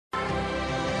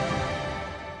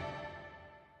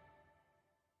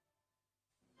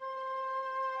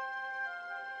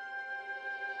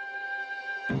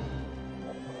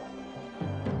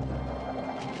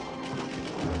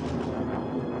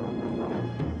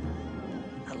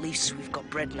At least we've got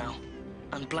bread now,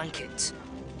 and blankets.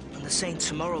 And they're saying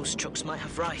tomorrow's trucks might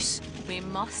have rice. We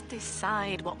must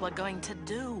decide what we're going to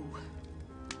do.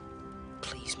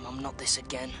 Please, Mum, not this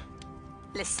again.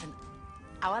 Listen,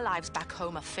 our lives back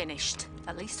home are finished,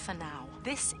 at least for now.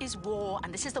 This is war,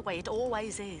 and this is the way it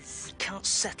always is. We can't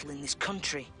settle in this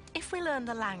country. If we learn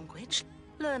the language,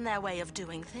 learn their way of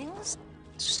doing things...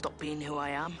 Stop being who I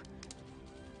am.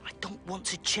 I don't want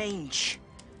to change.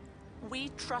 We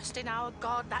trust in our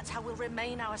God, that's how we'll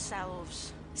remain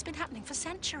ourselves. It's been happening for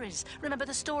centuries. Remember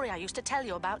the story I used to tell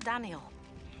you about Daniel?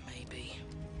 Maybe.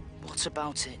 What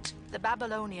about it? The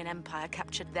Babylonian Empire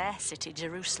captured their city,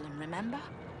 Jerusalem, remember?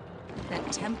 Their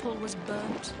temple was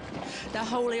burnt, their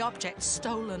holy objects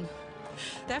stolen,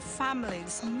 their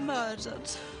families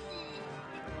murdered.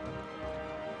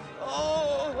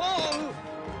 Oh!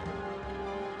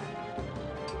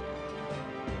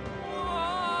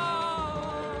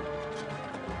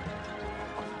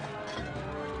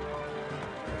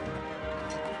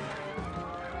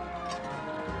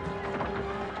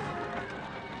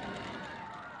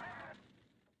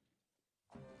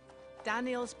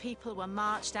 Daniel's people were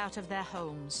marched out of their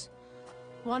homes.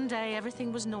 One day,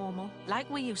 everything was normal, like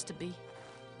we used to be.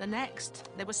 The next,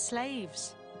 they were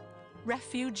slaves,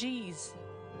 refugees.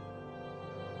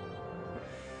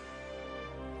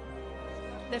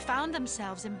 They found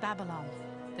themselves in Babylon,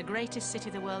 the greatest city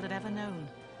the world had ever known.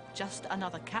 Just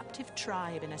another captive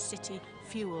tribe in a city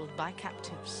fueled by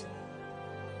captives.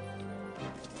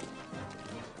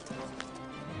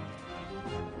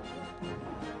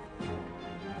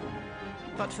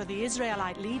 But for the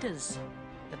Israelite leaders,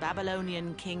 the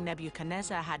Babylonian king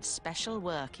Nebuchadnezzar had special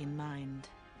work in mind.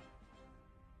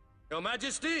 Your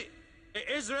Majesty,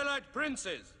 the Israelite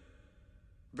princes.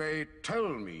 They tell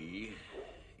me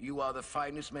you are the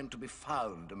finest men to be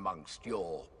found amongst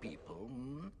your people.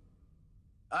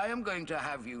 I am going to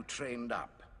have you trained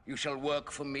up. You shall work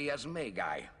for me as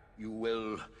Magi. You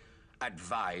will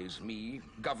advise me,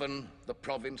 govern the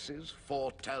provinces,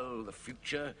 foretell the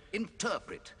future,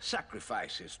 interpret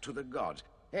sacrifices to the gods.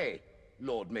 Hey,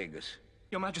 Lord Magus.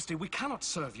 Your Majesty, we cannot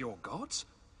serve your gods.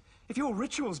 If your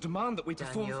rituals demand that we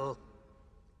perform... Daniel.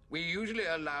 We usually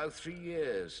allow 3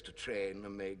 years to train a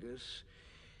Magus.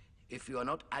 If you are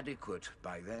not adequate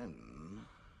by then...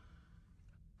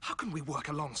 How can we work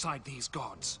alongside these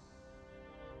gods?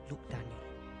 Look, Daniel.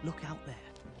 Look out there.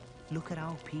 Look at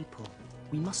our people.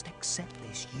 We must accept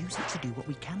this, use it to do what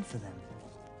we can for them.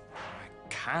 I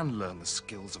can learn the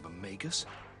skills of a Magus.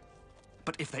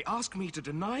 But if they ask me to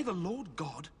deny the Lord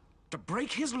God, to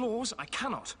break his laws, I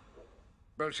cannot.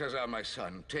 Belshazzar, my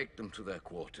son, take them to their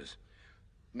quarters.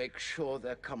 Make sure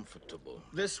they're comfortable.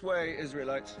 This way,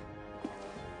 Israelites.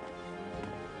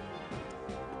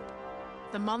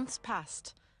 The months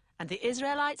passed, and the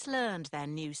Israelites learned their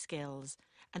new skills.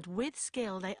 And with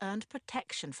skill, they earned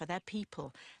protection for their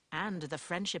people and the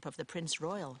friendship of the Prince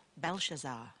Royal,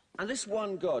 Belshazzar. And this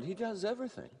one God, he does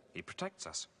everything. He protects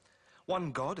us.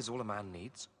 One God is all a man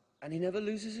needs. And he never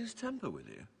loses his temper with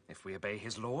you. If we obey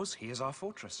his laws, he is our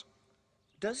fortress.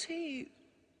 Does he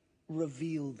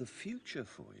reveal the future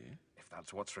for you? If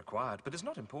that's what's required, but it's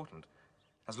not important.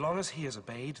 As long as he is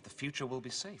obeyed, the future will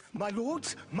be safe. My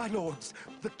lords,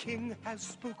 the king has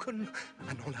spoken.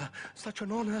 An honor, such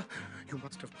an honor. You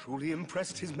must have truly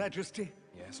impressed his majesty.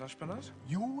 Yes, Ashpenaz?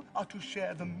 You are to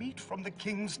share the meat from the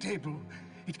king's table.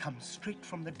 It comes straight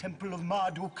from the temple of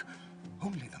Marduk.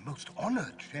 Only the most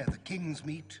honored share the king's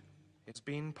meat. It's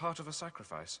been part of a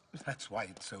sacrifice. That's why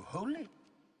it's so holy.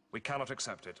 We cannot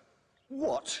accept it.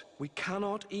 What? We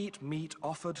cannot eat meat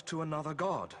offered to another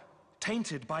god,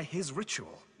 tainted by his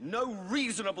ritual. No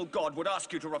reasonable God would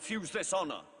ask you to refuse this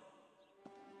honor.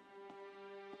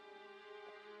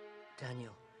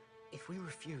 Daniel, if we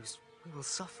refuse, we will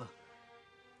suffer.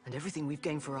 And everything we've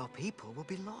gained for our people will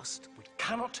be lost. We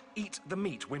cannot eat the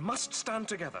meat. We must stand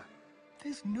together.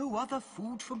 There's no other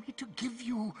food for me to give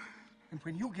you. And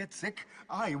when you get sick,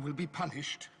 I will be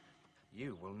punished.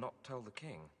 You will not tell the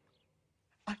king.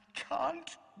 I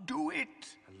can't do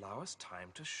it. Allow us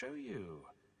time to show you.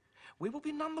 We will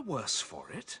be none the worse for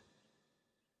it.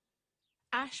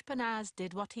 Ashpenaz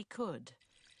did what he could.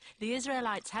 The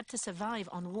Israelites had to survive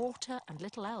on water and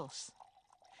little else.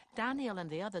 Daniel and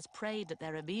the others prayed that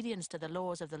their obedience to the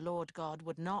laws of the Lord God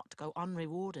would not go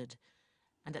unrewarded,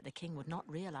 and that the king would not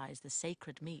realize the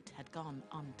sacred meat had gone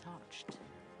untouched.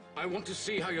 I want to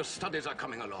see how your studies are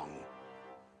coming along.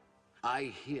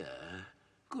 I hear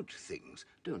good things,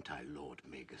 don't I, Lord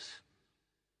Magus?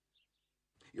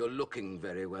 You're looking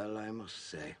very well, I must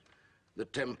say. The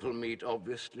temple meat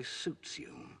obviously suits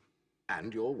you.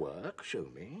 And your work, show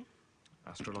me.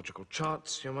 Astrological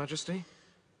charts, Your Majesty.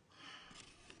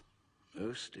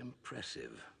 Most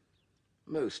impressive.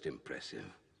 Most impressive.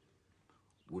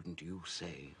 Wouldn't you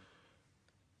say?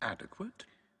 Adequate?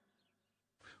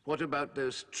 What about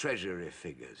those treasury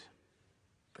figures?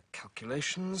 The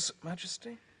calculations,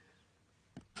 Majesty?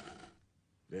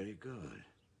 Very good.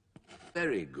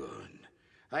 Very good.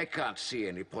 I can't see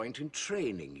any point in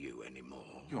training you anymore.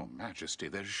 Your Majesty,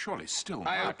 there's surely still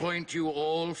I'll much... appoint you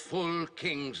all full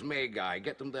King's Magi.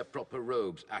 Get them their proper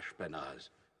robes, Ashpenaz.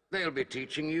 They'll be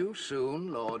teaching you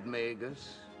soon, Lord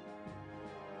Magus.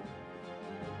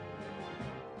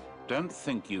 Don't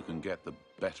think you can get the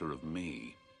better of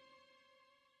me.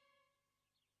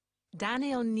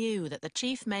 Daniel knew that the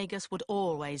Chief Magus would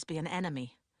always be an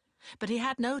enemy, but he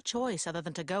had no choice other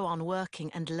than to go on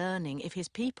working and learning if his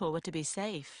people were to be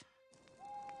safe.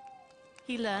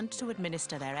 He learned to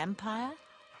administer their empire,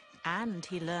 and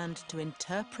he learned to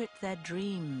interpret their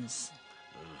dreams.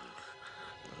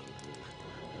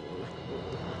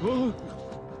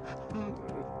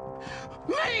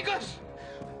 Magus!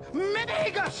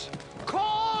 Magus!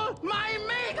 Call my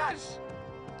Magus!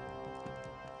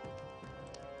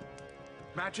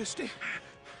 Majesty?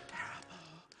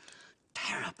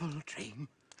 Terrible dream.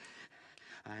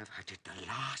 I have had it the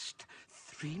last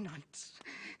 3 nights.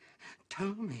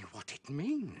 Tell me what it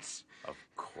means. Of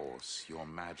course, Your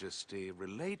Majesty.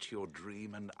 Relate your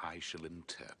dream and I shall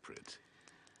interpret.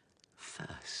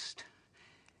 First,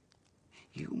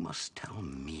 you must tell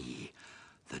me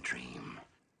the dream.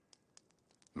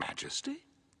 Majesty?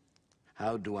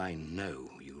 How do I know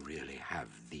you really have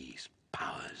these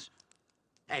powers?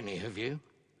 Any of you?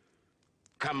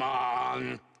 Come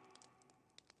on!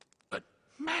 But,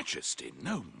 Majesty,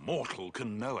 no mortal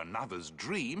can know another's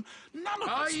dream. None of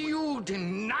us... Are you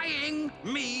denying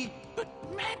me? But,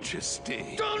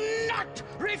 Majesty... Do not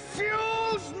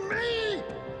refuse me!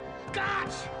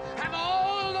 Guards, have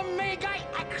all the Magi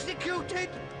executed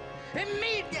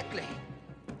immediately!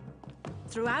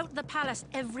 Throughout the palace,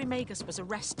 every Magus was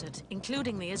arrested,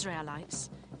 including the Israelites.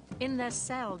 In their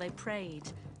cell, they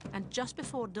prayed, and just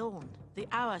before dawn, the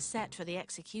hour set for the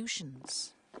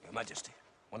executions. Your Majesty,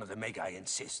 one of the Magi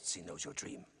insists he knows your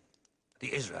dream.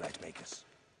 The Israelite Magus.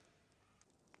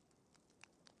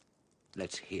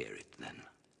 Let's hear it, then.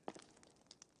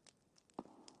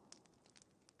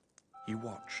 You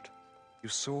watched. You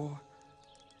saw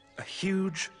a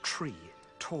huge tree,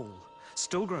 tall,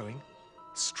 still growing,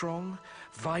 strong,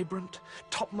 vibrant,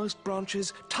 topmost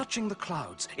branches touching the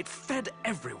clouds. It fed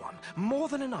everyone, more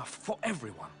than enough for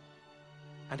everyone.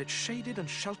 And it shaded and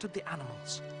sheltered the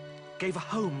animals, gave a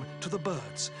home to the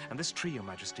birds. And this tree, Your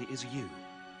Majesty, is you,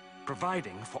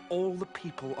 providing for all the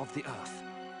people of the earth.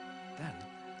 Then,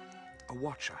 a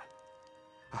watcher,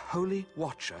 a holy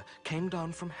watcher, came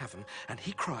down from heaven, and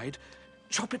he cried,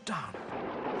 "Chop it down!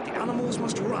 The animals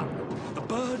must run, the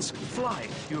birds fly.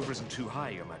 You have risen too high,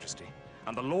 Your Majesty,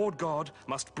 and the Lord God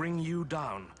must bring you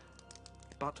down."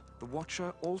 But the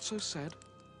watcher also said,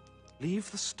 "Leave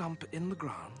the stump in the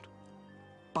ground,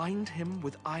 bind him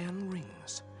with iron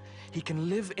rings. He can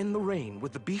live in the rain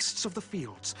with the beasts of the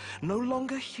fields. No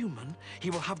longer human, he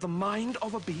will have the mind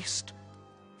of a beast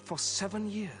for 7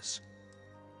 years.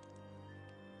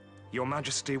 Your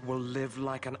Majesty will live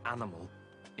like an animal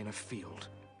in a field."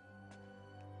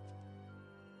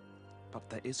 But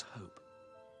there is hope.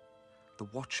 The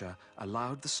watcher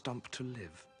allowed the stump to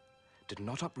live, did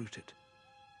not uproot it.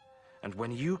 And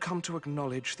when you come to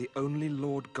acknowledge the only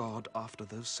Lord God after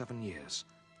those 7 years,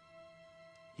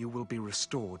 you will be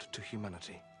restored to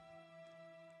humanity.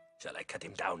 Shall I cut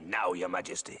him down now, Your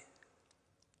Majesty?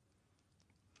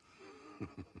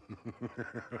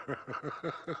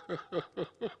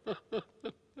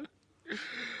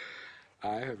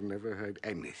 I have never heard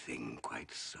anything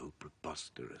quite so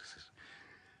preposterous.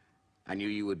 I knew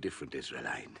you were different,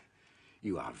 Israelite.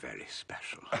 You are very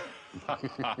special.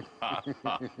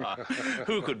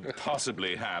 Who could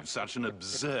possibly have such an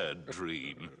absurd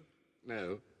dream?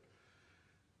 No.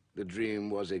 The dream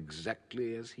was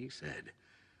exactly as he said.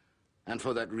 And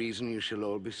for that reason you shall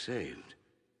all be saved.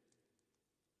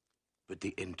 But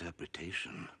the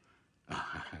interpretation...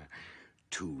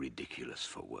 too ridiculous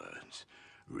for words,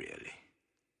 really.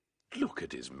 Look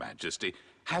at His Majesty.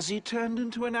 Has he turned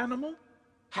into an animal?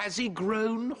 Has he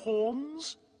grown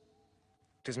horns?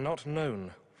 It is not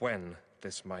known when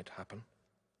this might happen.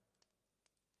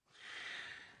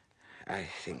 I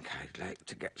think I'd like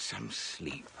to get some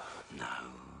sleep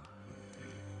now.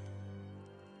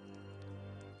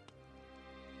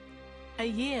 A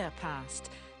year passed.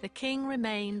 The king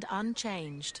remained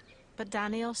unchanged, but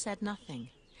Daniel said nothing.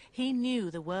 He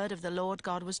knew the word of the Lord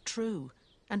God was true,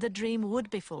 and the dream would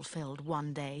be fulfilled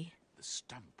one day. The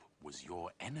stump was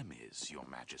your enemy's, Your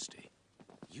Majesty.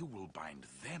 You will bind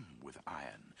them with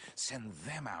iron, send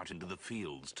them out into the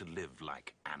fields to live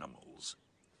like animals.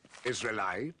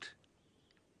 Israelite?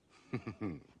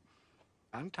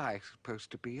 Aren't I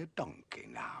supposed to be a donkey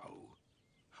now?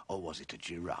 Or was it a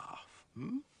giraffe?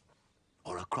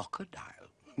 Or a crocodile?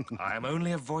 I am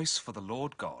only a voice for the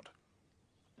Lord God.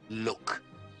 Look,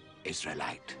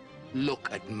 Israelite. Look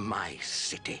at my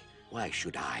city. Why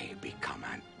should I become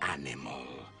an animal?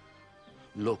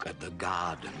 Look at the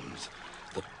gardens,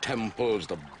 the temples,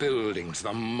 the buildings,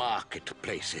 the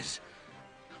marketplaces,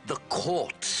 the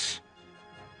courts.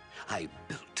 I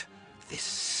built this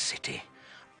city.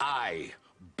 I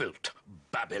built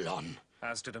Babylon.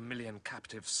 As did 1 million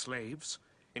captive slaves,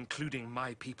 including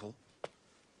my people.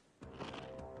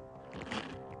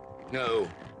 No,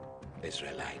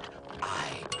 Israelite,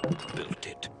 I built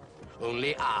it.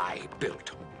 Only I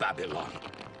built Babylon,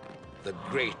 the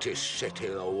greatest city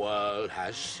the world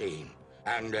has seen.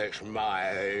 And it's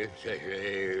my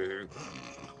city,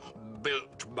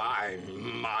 built by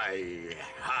my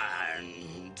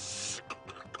hands.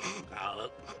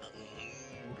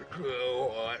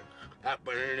 What's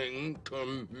happening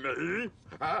to me?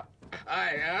 I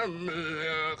am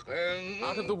looking.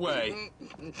 Out of the way.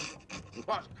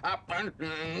 What's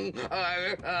happening?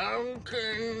 I am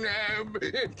King Neb.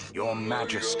 Your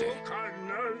Majesty.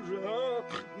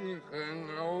 King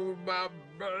of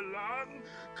Babylon.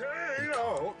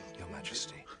 Your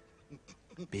Majesty,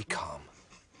 be calm.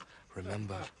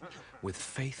 Remember, with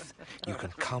faith, you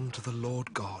can come to the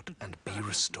Lord God and be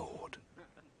restored.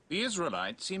 The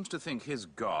Israelite seems to think his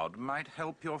God might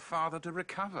help your father to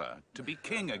recover, to be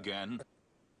king again.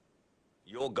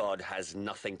 Your God has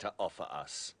nothing to offer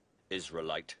us,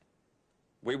 Israelite.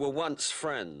 We were once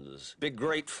friends. Be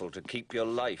grateful to keep your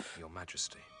life. Your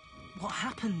Majesty. What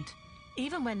happened?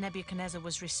 Even when Nebuchadnezzar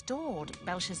was restored,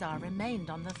 Belshazzar remained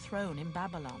on the throne in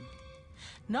Babylon.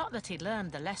 Not that he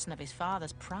learned the lesson of his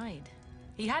father's pride.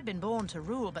 He had been born to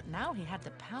rule, but now he had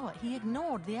the power. He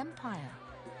ignored the empire.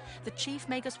 The chief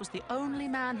Magus was the only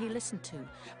man he listened to,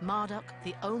 Marduk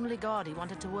the only god he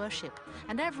wanted to worship,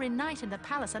 and every night in the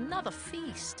palace another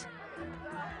feast.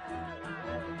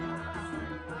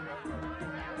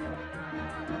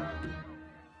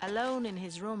 Alone in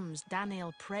his rooms,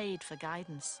 Daniel prayed for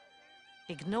guidance.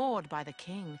 Ignored by the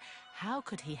king, how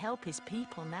could he help his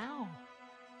people now?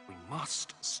 We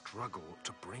must struggle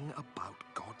to bring about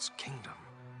God's kingdom.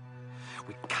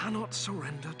 We cannot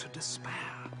surrender to despair.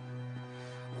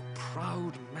 We're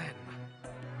proud men.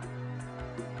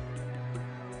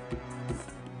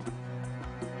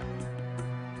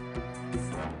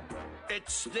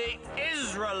 It's the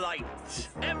Israelites.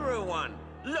 Everyone,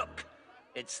 look.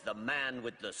 It's the man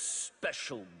with the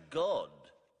special God.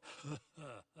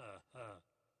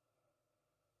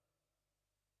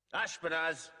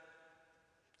 Ashpenaz,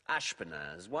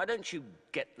 why don't you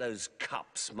get those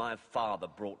cups my father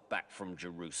brought back from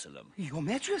Jerusalem? Your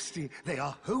Majesty, they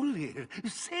are holy,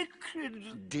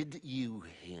 sacred. Did you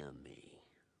hear me?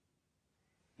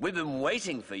 We've been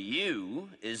waiting for you,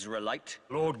 Israelite.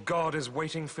 Lord God is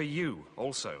waiting for you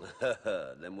also.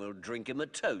 Then we'll drink him a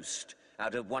toast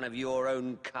out of one of your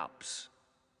own cups.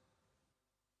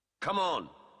 Come on,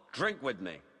 drink with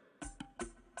me.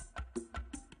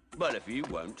 But if you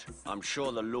won't, I'm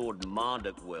sure the Lord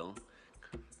Marduk will.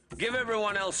 Give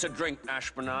everyone else a drink,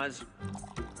 Ashpenaz.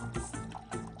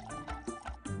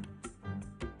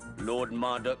 Lord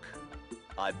Marduk,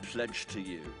 I pledge to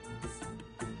you.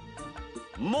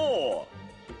 More!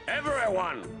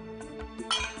 Everyone!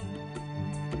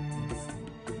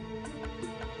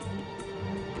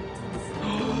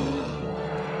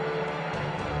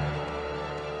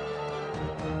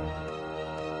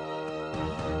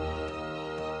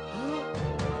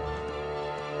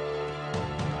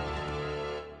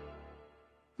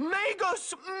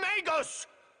 Magus!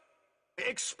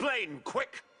 Explain,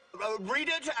 quick. Read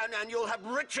it, and you'll have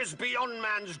riches beyond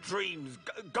man's dreams.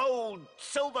 Gold,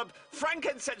 silver,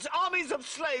 frankincense, armies of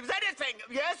slaves, anything,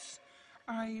 yes?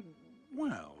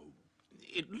 Well,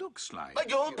 it looks like... But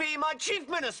you'll be my chief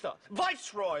minister,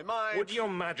 viceroy, my... Would your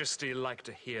Majesty like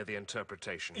to hear the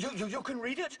interpretation? You can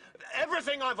read it?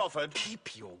 Everything I've offered.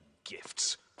 Keep your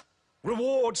gifts.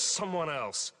 Reward someone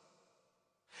else.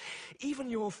 Even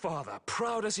your father,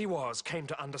 proud as he was, came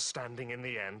to understanding in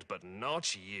the end, but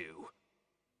not you.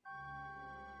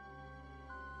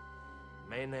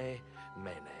 Mene,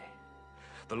 Mene.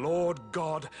 The Lord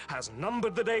God has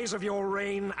numbered the days of your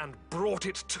reign and brought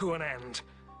it to an end.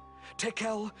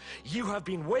 Tekel, you have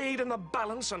been weighed in the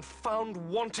balance and found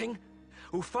wanting.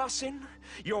 Upharsin,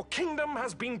 your kingdom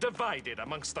has been divided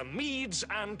amongst the Medes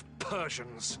and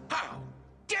Persians. How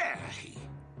dare he?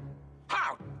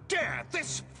 How dare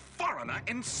this foreigner foreigner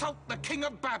insult the king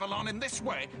of Babylon in this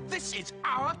way? This is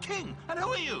our king. And who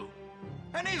are you?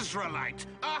 An Israelite,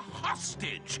 a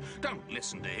hostage. Don't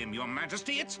listen to him, Your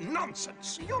Majesty. It's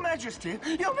nonsense. Your Majesty,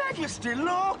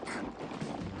 look!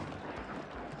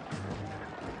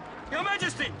 Your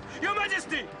Majesty! Your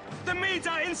Majesty! The Medes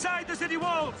are inside the city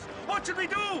walls! What should we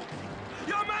do?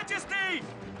 Your Majesty!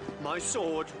 My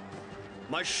sword,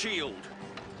 my shield.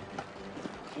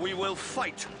 We will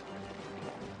fight.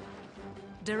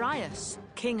 Darius,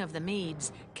 king of the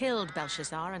Medes, killed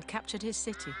Belshazzar and captured his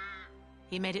city.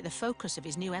 He made it the focus of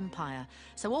his new empire,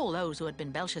 so all those who had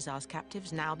been Belshazzar's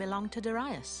captives now belonged to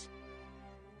Darius.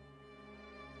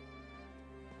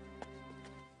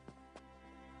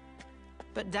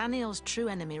 But Daniel's true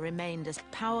enemy remained as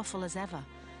powerful as ever,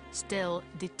 still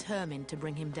determined to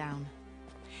bring him down.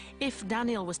 If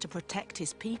Daniel was to protect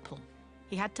his people,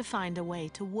 he had to find a way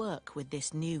to work with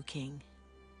this new king.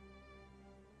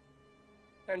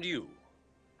 And you,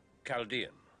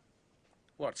 Chaldean,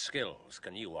 what skills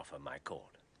can you offer my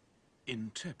court?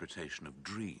 Interpretation of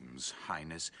dreams,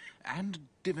 Highness, and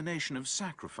divination of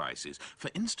sacrifices. For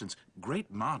instance, great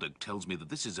Marduk tells me that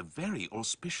this is a very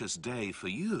auspicious day for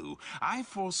you. I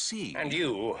foresee... And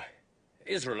you,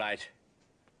 Israelite,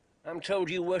 I'm told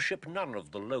you worship none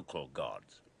of the local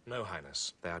gods. No,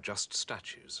 Highness. They are just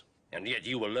statues. And yet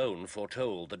you alone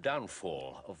foretold the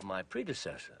downfall of my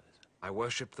predecessors. I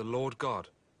worship the Lord God.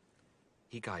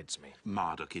 He guides me.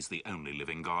 Marduk is the only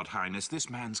living god, Highness. This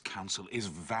man's counsel is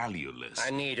valueless. I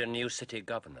need a new city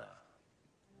governor.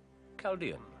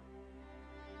 Chaldean,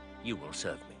 you will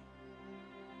serve me.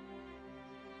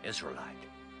 Israelite,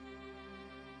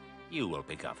 you will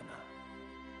be governor.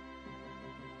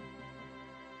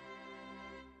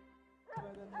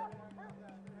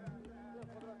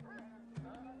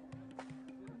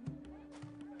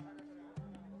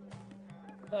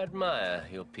 I admire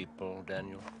your people,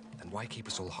 Daniel. Then why keep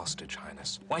us all hostage,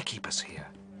 Highness? Why keep us here?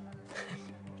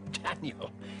 Daniel,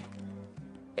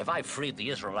 if I freed the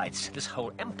Israelites, this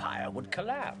whole empire would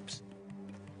collapse.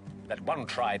 Let one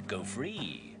tribe go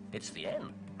free, it's the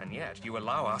end. And yet you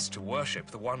allow us to worship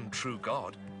the one true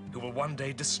God who will one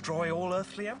day destroy all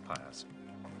earthly empires.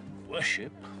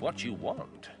 Worship what you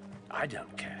want. I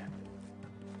don't care.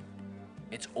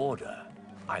 It's order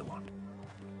I want.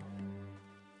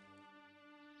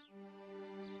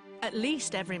 At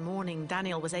least every morning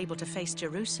Daniel was able to face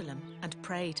Jerusalem and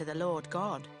pray to the Lord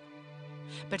God.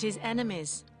 But his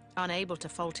enemies, unable to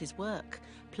fault his work,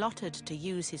 plotted to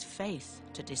use his faith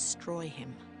to destroy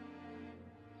him.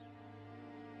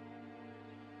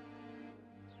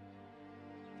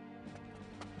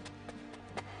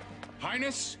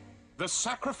 Highness, the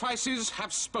sacrifices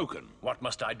have spoken. What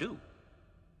must I do?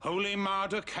 Holy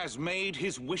Marduk has made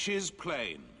his wishes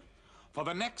plain. For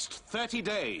the next 30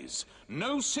 days,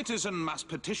 no citizen must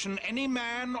petition any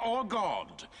man or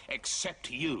god except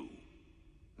you.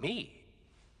 Me?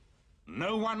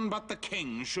 No one but the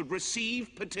king should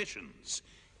receive petitions.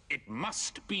 It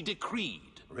must be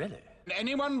decreed. Really?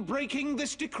 Anyone breaking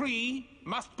this decree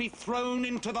must be thrown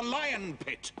into the lion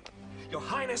pit. Your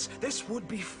Highness, this would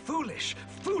be foolish.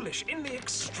 Foolish in the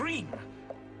extreme.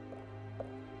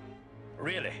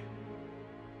 Really?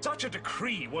 Such a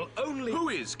decree will only... Who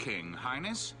is king,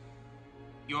 Highness?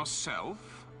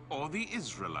 Yourself or the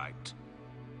Israelite?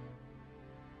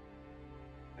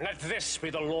 Let this be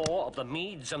the law of the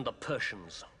Medes and the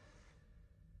Persians.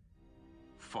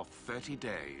 For 30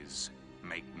 days,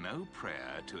 make no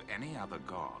prayer to any other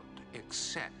god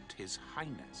except His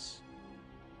Highness.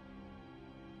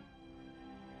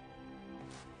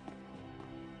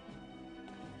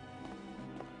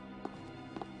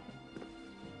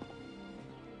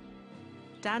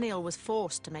 Daniel was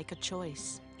forced to make a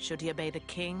choice. Should he obey the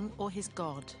king or his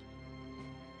god?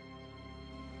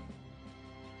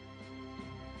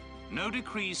 No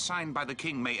decree signed by the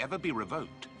king may ever be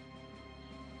revoked.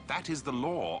 That is the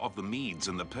law of the Medes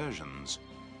and the Persians.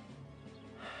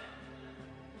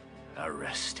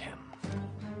 Arrest him.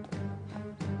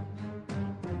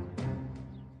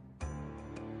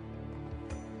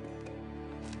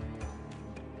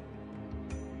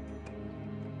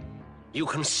 You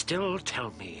can still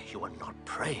tell me you are not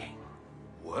praying.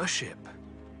 Worship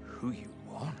who you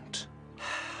want.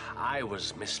 I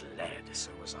was misled. So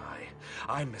was I.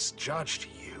 I misjudged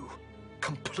you.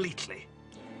 Completely.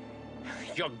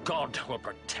 Your God will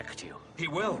protect you. He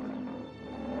will.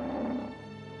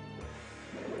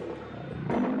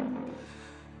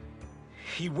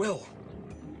 He will.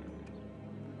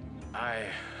 I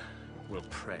will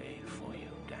pray for you,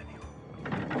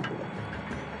 Daniel.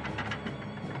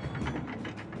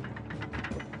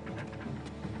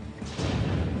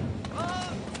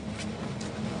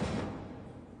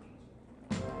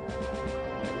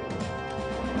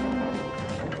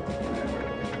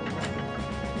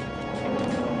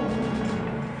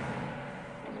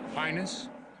 Highness?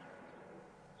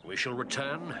 We shall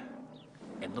return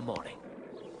in the morning.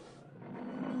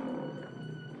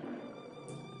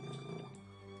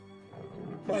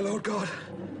 My Lord God,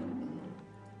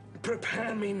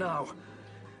 prepare me now.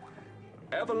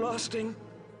 Everlasting,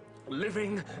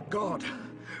 living God,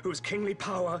 whose kingly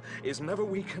power is never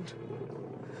weakened,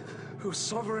 whose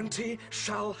sovereignty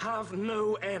shall have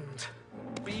no end.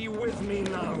 Be with me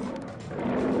now.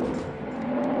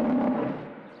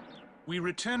 We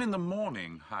return in the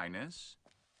morning, Highness.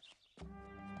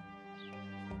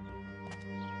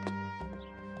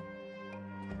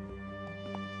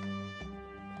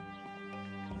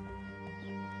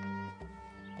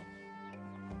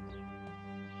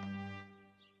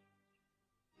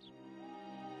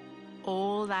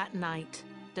 All that night,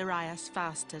 Darius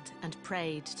fasted and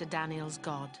prayed to Daniel's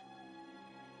God.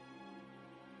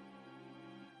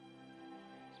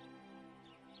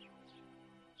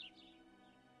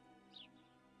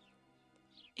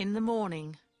 In the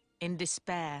morning, in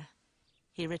despair,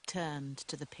 he returned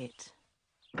to the pit.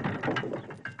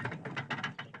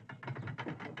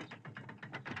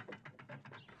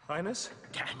 Highness?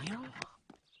 Daniel?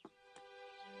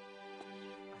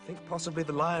 I think possibly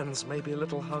the lions may be a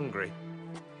little hungry.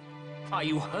 Are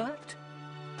you hurt?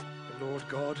 The Lord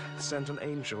God sent an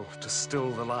angel to still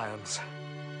the lions.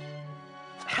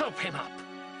 Help him up!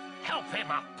 Help him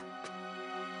up!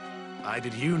 I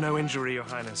did you no injury, Your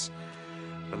Highness.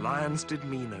 The lions did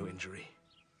me no injury.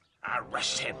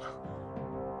 Arrest him.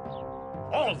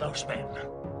 All those men.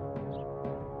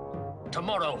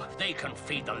 Tomorrow they can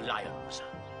feed the lions.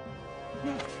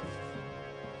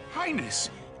 Highness,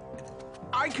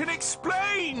 I can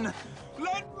explain!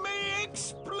 Let me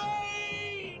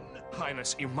explain!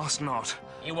 Highness, you must not.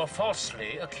 You were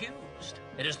falsely accused.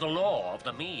 It is the law of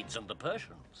the Medes and the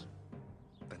Persians.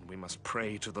 Then we must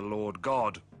pray to the Lord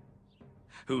God,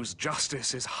 whose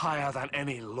justice is higher than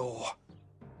any law.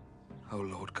 O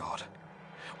Lord God,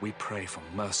 we pray for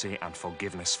mercy and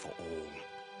forgiveness for all,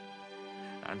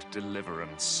 and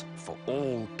deliverance for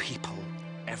all people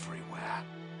everywhere.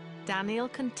 Daniel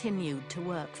continued to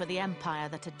work for the empire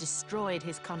that had destroyed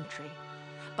his country,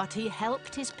 but he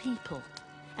helped his people,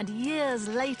 and years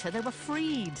later they were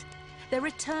freed. They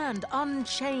returned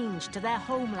unchanged to their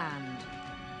homeland.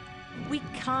 We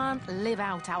can't live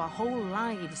out our whole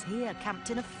lives here, camped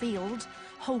in a field,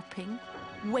 hoping,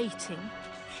 waiting.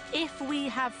 If we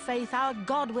have faith, our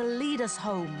God will lead us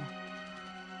home.